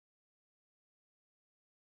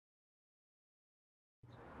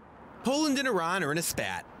Poland and Iran are in a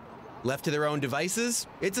spat. Left to their own devices,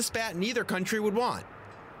 it's a spat neither country would want.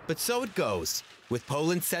 But so it goes, with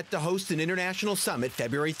Poland set to host an international summit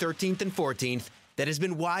February 13th and 14th that has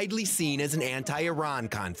been widely seen as an anti-Iran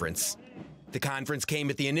conference. The conference came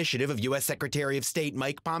at the initiative of U.S. Secretary of State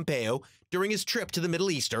Mike Pompeo during his trip to the Middle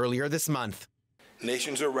East earlier this month.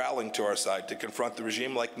 Nations are rallying to our side to confront the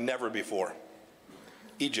regime like never before.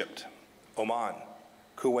 Egypt, Oman,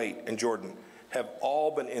 Kuwait, and Jordan have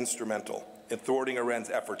all been instrumental in thwarting Iran's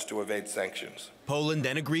efforts to evade sanctions. Poland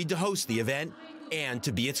then agreed to host the event and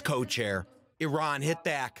to be its co-chair. Iran hit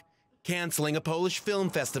back, canceling a Polish film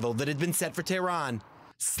festival that had been set for Tehran,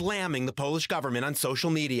 slamming the Polish government on social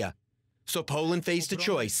media. So Poland faced a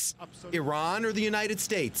choice, Iran or the United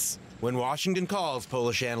States. When Washington calls,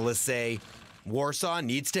 Polish analysts say, Warsaw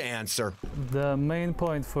needs to answer. The main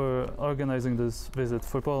point for organizing this visit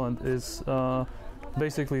for Poland is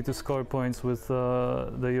basically to score points with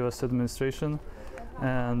the U.S. administration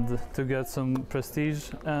and to get some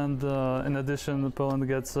prestige. And in addition, Poland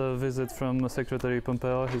gets a visit from Secretary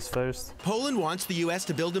Pompeo, his first. Poland wants the U.S.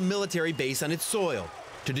 to build a military base on its soil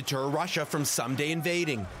to deter Russia from someday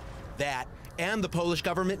invading. That, and the Polish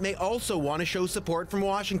government may also want to show support from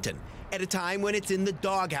Washington at a time when it's in the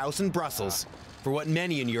doghouse in Brussels for what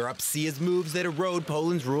many in Europe see as moves that erode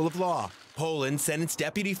Poland's rule of law. Poland sent its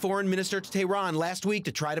deputy foreign minister to Tehran last week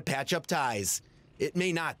to try to patch up ties. It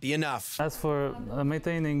may not be enough. As for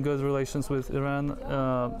maintaining good relations with Iran,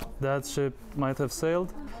 that ship might have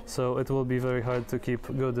sailed, so it will be very hard to keep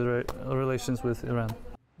good relations with Iran.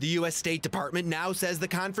 The U.S. State Department now says the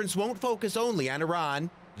conference won't focus only on Iran.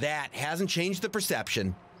 That hasn't changed the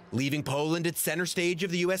perception, leaving Poland at center stage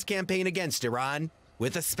of the U.S. campaign against Iran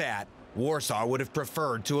with a spat Warsaw would have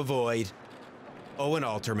preferred to avoid. Owen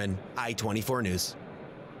Alterman, I-24 News.